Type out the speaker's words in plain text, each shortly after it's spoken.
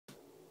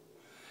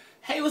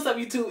Hey, what's up,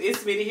 YouTube?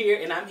 Itsmiddy here,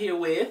 and I'm here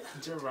with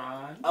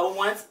Jerron.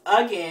 Once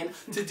again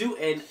to do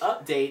an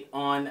update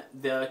on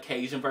the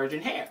Kaizen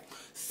Virgin Hair.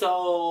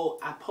 So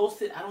I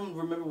posted, I don't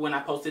remember when I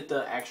posted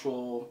the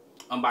actual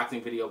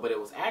unboxing video, but it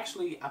was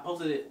actually, I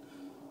posted it,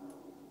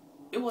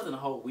 it wasn't a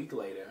whole week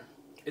later.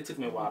 It took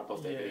me a while to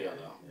post that video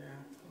though.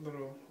 Yeah, a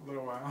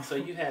little while. So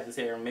you had this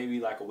hair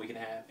maybe like a week and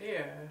a half?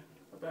 Yeah.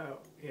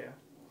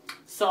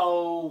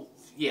 So,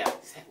 yeah,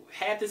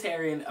 had this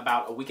hair in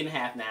about a week and a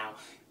half now,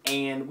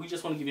 and we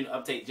just want to give you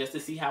an update just to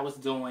see how it's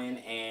doing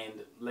and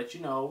let you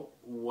know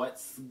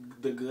what's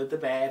the good, the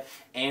bad,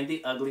 and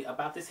the ugly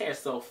about this hair.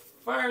 So,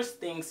 first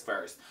things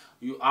first,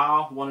 you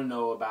all want to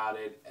know about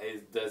it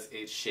is, does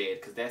it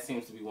shed? Because that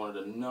seems to be one of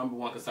the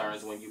 #1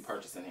 concerns when you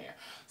purchasing hair.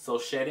 So,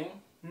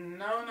 shedding?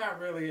 No, not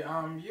really.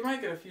 You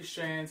might get a few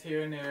strands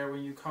here and there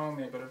when you comb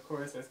it, but of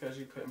course that's because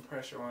you're putting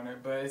pressure on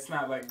it. But it's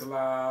not like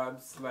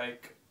globs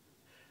like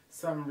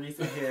some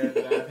recent hair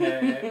that I've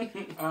had.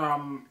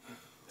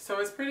 So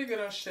it's pretty good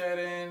on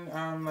shedding.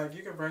 Like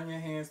you can run your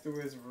hands through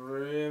it. It's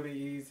really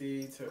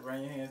easy to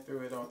run your hands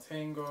through it. Don't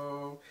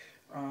tingle.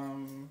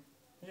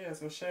 Yeah,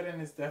 so shedding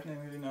is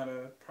definitely not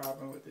a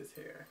problem with this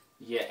hair.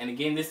 Yeah, and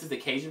again, this is the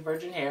Kaizen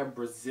Virgin Hair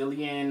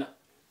Brazilian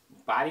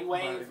Body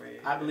Wave,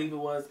 I believe it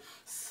was.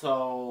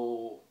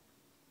 So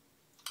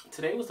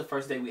today was the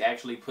first day we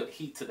actually put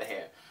heat to the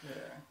hair.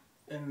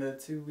 Yeah. In the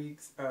 2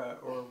 weeks or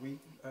a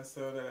week or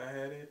so that I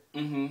had it.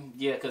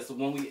 Yeah, because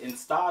when we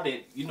installed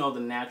it, you know,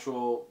 the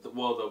natural,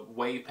 well, the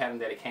wave pattern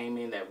that it came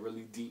in, that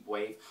really deep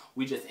wave,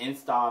 we just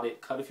installed it,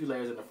 cut a few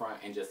layers in the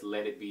front, and just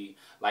let it be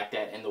like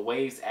that. And the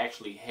waves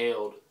actually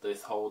held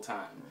this whole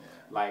time.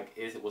 Yeah. Like,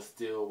 it was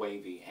still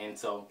wavy. And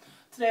so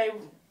today,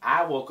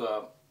 I woke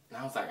up, and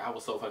I was like, I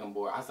was so fucking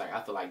bored. I was like,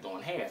 I feel like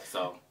doing hair.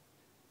 So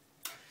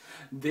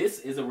this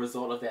is a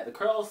result of that. The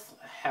curls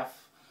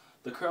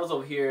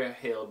over here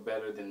held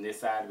better than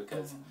this side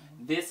because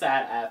this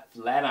side I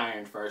flat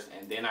ironed first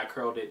and then I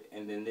curled it,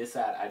 and then this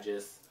side I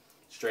just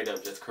straight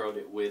up just curled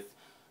it with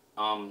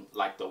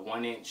like the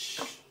 1 inch.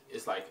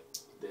 It's like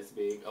this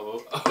big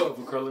of a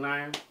curling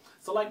iron.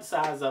 So like the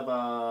size of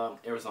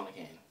Arizona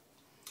can.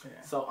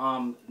 Yeah. So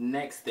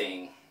next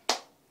thing.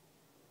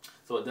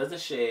 So it doesn't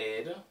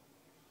shed.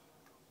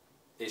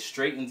 It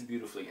straightens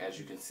beautifully, as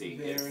you can see.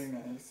 Very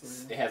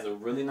nice. It has a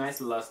really nice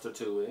luster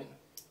to it.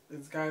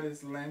 It's got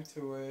its length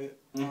to it.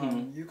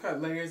 You cut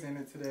layers in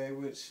it today,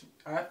 which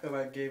I feel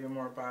like gave it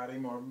more body,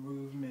 more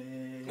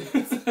movement.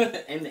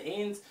 And the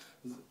ends,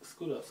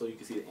 scoot up so you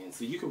can see the ends.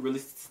 So you can really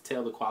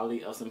tell the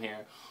quality of some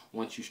hair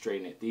once you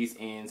straighten it. These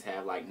ends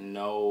have like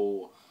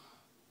no,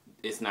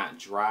 it's not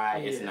dry,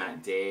 it's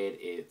not dead,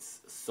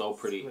 it's so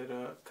pretty. Split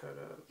up, cut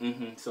up.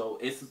 So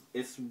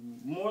it's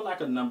more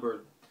like a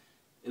number.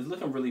 It's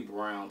looking really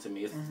brown to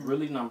me. It's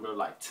really number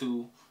like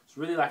 2. It's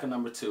really like a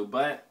number 2.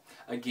 But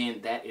again,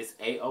 that is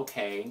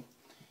a-okay.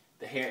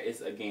 The hair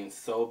is again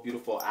so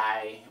beautiful.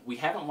 We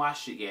haven't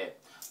washed it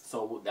yet,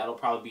 so that'll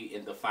probably be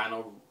in the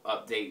final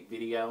update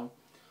video.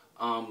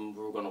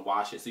 We're gonna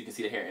wash it so you can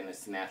see the hair in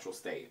its natural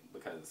state,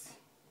 because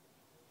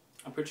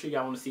I'm pretty sure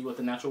y'all want to see what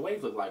the natural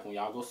waves look like when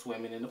y'all go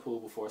swimming in the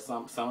pool before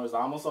summer is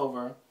almost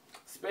over,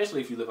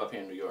 especially if you live up here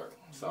in New York.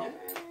 So.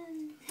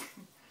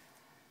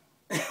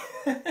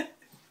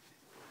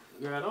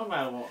 Girl,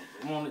 nobody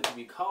want it to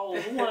be cold.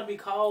 Who want to be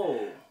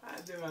cold?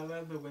 I do. I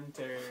love the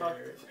winter.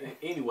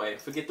 Anyway,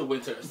 forget the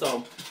winter.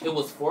 So, it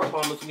was 4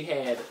 bundles. We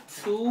had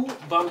 2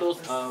 bundles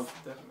of...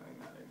 Definitely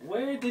not in there.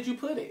 Where did you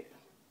put it?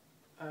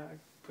 I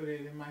put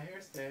it in my hair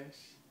stash.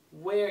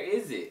 Where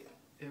is it?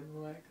 In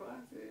my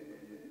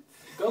closet.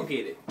 Go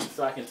get it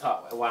so I can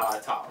talk while I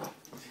talk.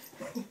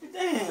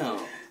 Damn.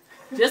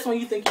 Just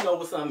when you think you know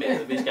what something is,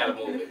 the bitch gotta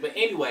move it. But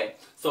anyway,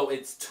 so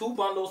it's 2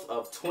 bundles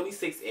of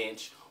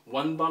 26-inch.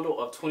 1 bundle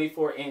of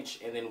 24-inch,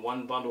 and then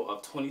 1 bundle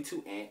of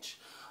 22-inch.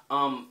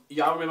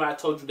 Y'all remember I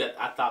told you that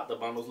I thought the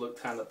bundles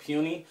looked kind of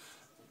puny?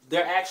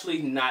 They're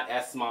actually not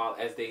as small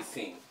as they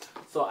seem.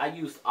 So I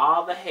used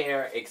all the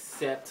hair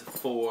except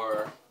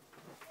for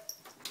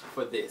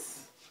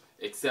this.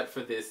 Except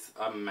for this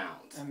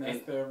amount. And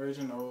that's the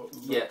original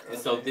look. Yeah, and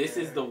so this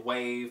is the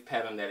wave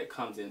pattern that it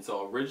comes in.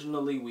 So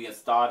originally we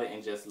installed it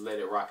and just let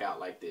it rock out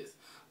like this.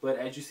 But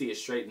as you see, it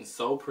straightens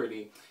so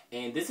pretty.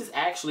 And this is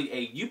actually a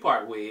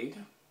U-part wig.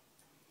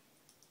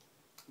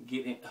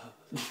 Get in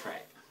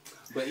track.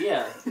 But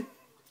yeah,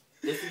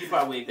 this is a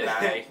U-part wig that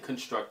I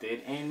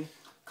constructed and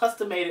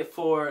custom made it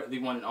for the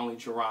one and only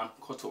Jerron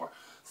Couture.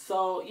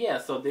 So yeah,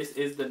 so this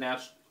is the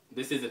natural.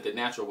 This isn't the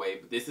natural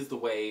wave, but this is the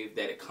wave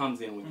that it comes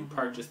in when you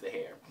purchase the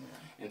hair.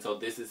 Yeah. And so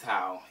this is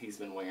how he's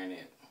been wearing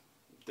it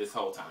this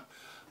whole time.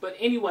 But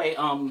anyway,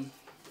 I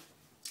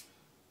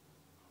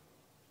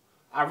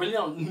really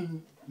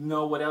don't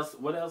know what else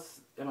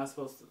am I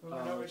supposed to...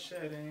 Well, no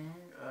shedding.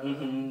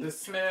 The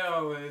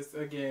smell is,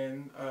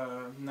 again,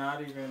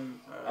 not even...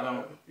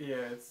 yeah,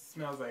 it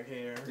smells like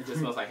hair. It just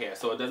smells like hair.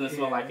 So it doesn't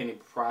smell like any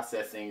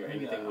processing or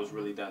anything was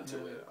really done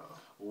to it.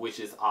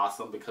 Which is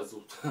awesome, because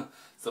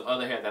some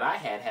other hair that I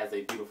had has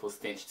a beautiful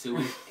stench to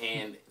it,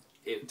 and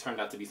it turned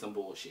out to be some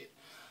bullshit.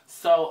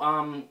 So,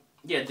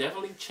 yeah,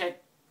 definitely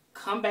check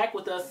come back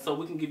with us so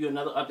we can give you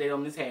another update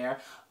on this hair.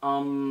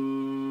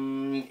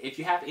 If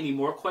you have any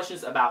more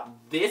questions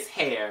about this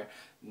hair,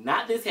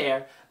 not this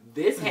hair,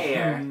 this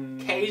hair,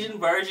 Kaizen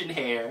Virgin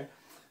Hair,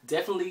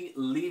 definitely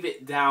leave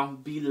it down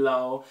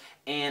below.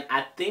 And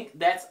I think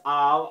that's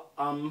all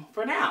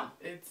for now.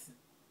 It's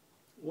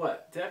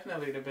what?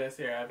 Definitely the best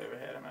hair I've ever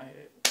had in my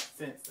head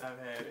since I've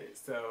had it.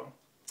 So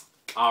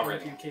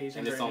already, thank you, Kaizen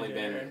and it's Virgin only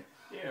been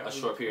Hair. a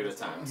short period of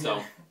time.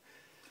 So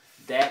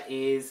that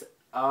is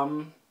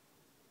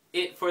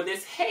it for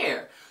this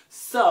hair.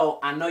 So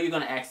I know you're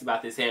gonna ask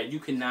about this hair. You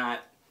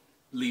cannot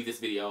leave this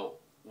video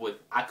with.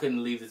 I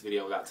couldn't leave this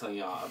video without telling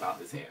y'all about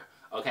this hair.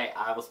 Okay,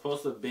 I was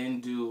supposed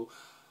to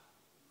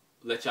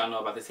let y'all know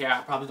about this hair.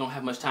 I probably don't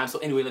have much time. So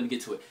anyway, let me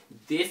get to it.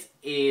 This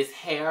is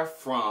hair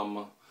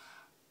from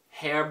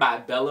Hair by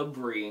Bella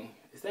Bree.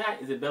 Is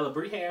it Bella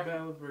Bree hair?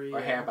 Bella Bree. Or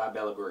yeah. Hair by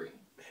Bella Bree?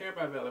 Hair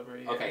by Bella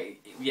Bree. Yeah. Okay,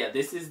 yeah,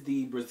 this is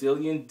the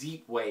Brazilian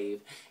deep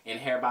wave in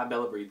Hair by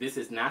Bella Bree. This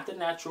is not the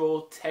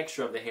natural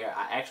texture of the hair.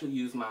 I actually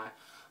use my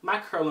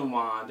curling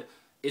wand.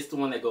 It's the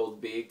one that goes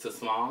big to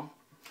small.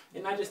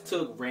 And I just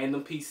took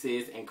random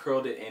pieces and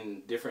curled it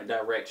in different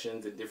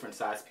directions and different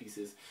size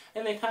pieces.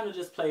 And then kind of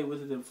just played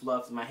with it and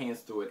fluffed my hands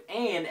through it.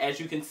 And as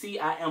you can see,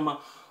 I am a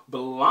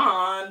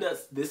blonde.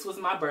 This was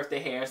my birthday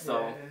hair,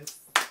 so... Yes.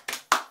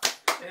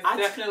 It's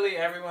definitely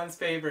everyone's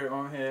favorite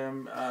on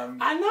him.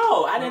 I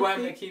know. I didn't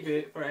want to keep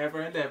it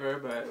forever and ever,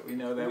 but we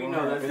know that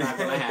that's not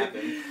going to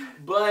happen.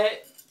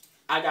 But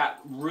I got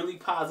really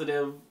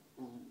positive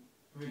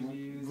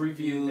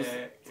reviews.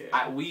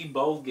 Yeah. We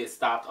both get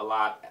stopped a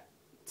lot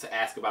to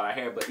ask about our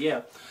hair, but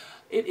yeah,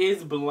 it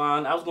is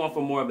blonde. I was going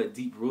for more of a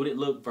deep-rooted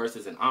look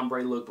versus an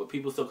ombre look, but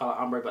people still call it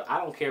ombre, but I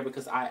don't care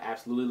because I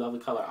absolutely love the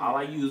color. All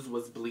I used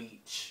was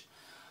bleach.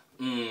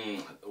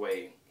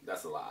 Wait,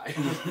 that's a lie.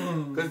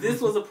 Because this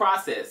was a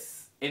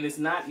process, and it's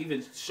not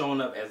even showing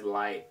up as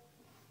light.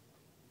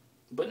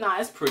 But nah,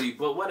 it's pretty,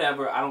 but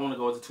whatever. I don't want to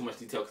go into too much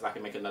detail because I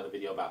can make another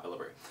video about Bella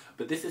Bree.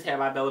 But this is Hair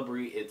by Bella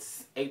Bree.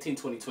 It's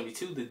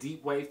 18-20-22, the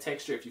deep wave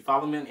texture. If you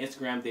follow me on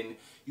Instagram, then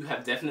you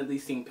have definitely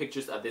seen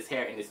pictures of this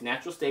hair in its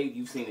natural state.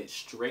 You've seen it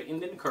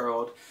straightened and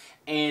curled.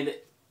 And,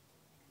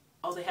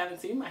 oh, they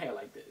haven't seen my hair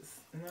like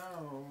this.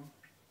 No,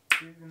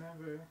 you've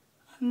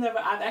never.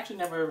 I've actually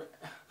never.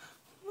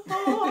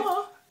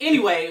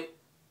 Anyway,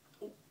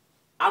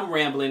 I'm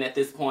rambling at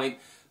this point.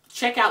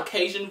 Check out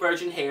Kaizen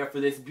Virgin Hair for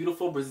this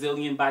beautiful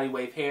Brazilian body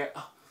wave hair.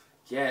 Oh,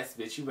 yes,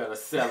 bitch, you better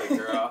sell it,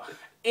 girl.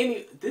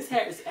 This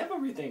hair is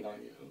everything on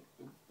you.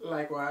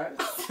 Likewise.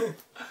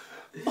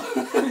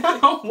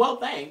 Well,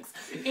 thanks.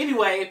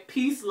 Anyway,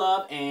 peace,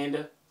 love,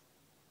 and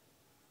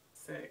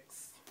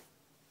sex.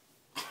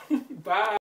 Bye.